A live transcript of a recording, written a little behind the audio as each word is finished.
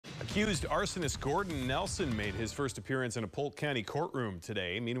Accused arsonist Gordon Nelson made his first appearance in a Polk County courtroom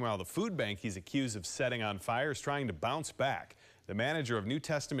today. Meanwhile, the food bank he's accused of setting on fire is trying to bounce back. The manager of New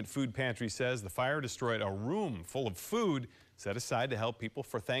Testament Food Pantry says the fire destroyed a room full of food set aside to help people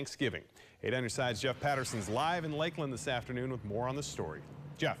for Thanksgiving. 8 on your side's Jeff Patterson's live in Lakeland this afternoon with more on the story.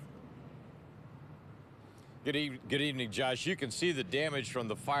 Jeff. Good evening, Josh. You can see the damage from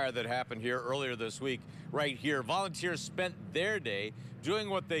the fire that happened here earlier this week right here. Volunteers spent their day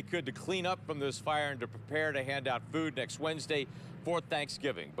doing what they could to clean up from this fire and to prepare to hand out food next Wednesday for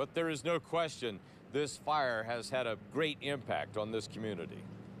Thanksgiving. But there is no question this fire has had a great impact on this community.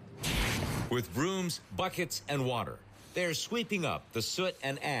 With brooms, buckets, and water, they're sweeping up the soot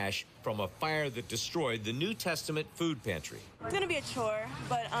and ash from a fire that destroyed the New Testament Food Pantry. It's going to be a chore,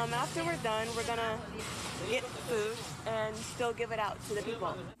 but after we're done, we're going to get food and still give it out to the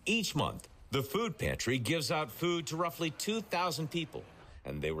people. Each month, the food pantry gives out food to roughly 2,000 people,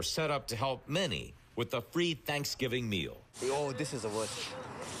 and they were set up to help many with a free Thanksgiving meal. Oh, this is the worst.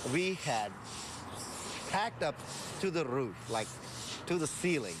 We had packed up to the roof, like to the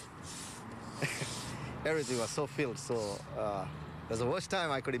ceiling. Everything was so filled, so it was the worst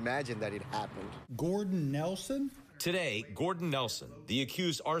time I could imagine that it happened. Gordon Nelson? Today, Gordon Nelson, the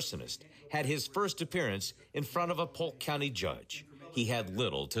accused arsonist, had his first appearance in front of a Polk County judge. He had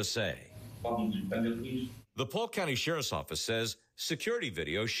little to say. The Polk County Sheriff's Office says security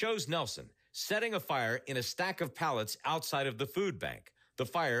video shows Nelson setting a fire in a stack of pallets outside of the food bank. The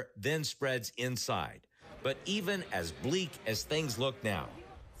fire then spreads inside. But even as bleak as things look now,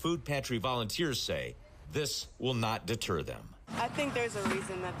 food pantry volunteers say this will not deter them. I think there's a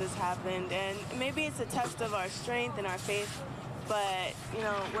reason that this happened, and maybe it's a test of our strength and our faith, but, you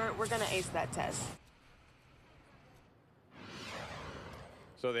know, we're going to ace that test.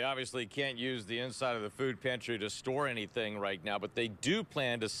 So they obviously can't use the inside of the food pantry to store anything right now, but they do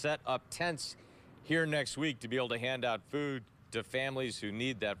plan to set up tents here next week to be able to hand out food to families who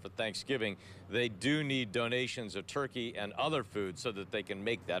need that for Thanksgiving. They do need donations of turkey and other food so that they can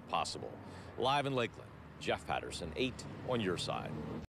make that possible. Live in Lakeland, Jeff Patterson, 8 on your side.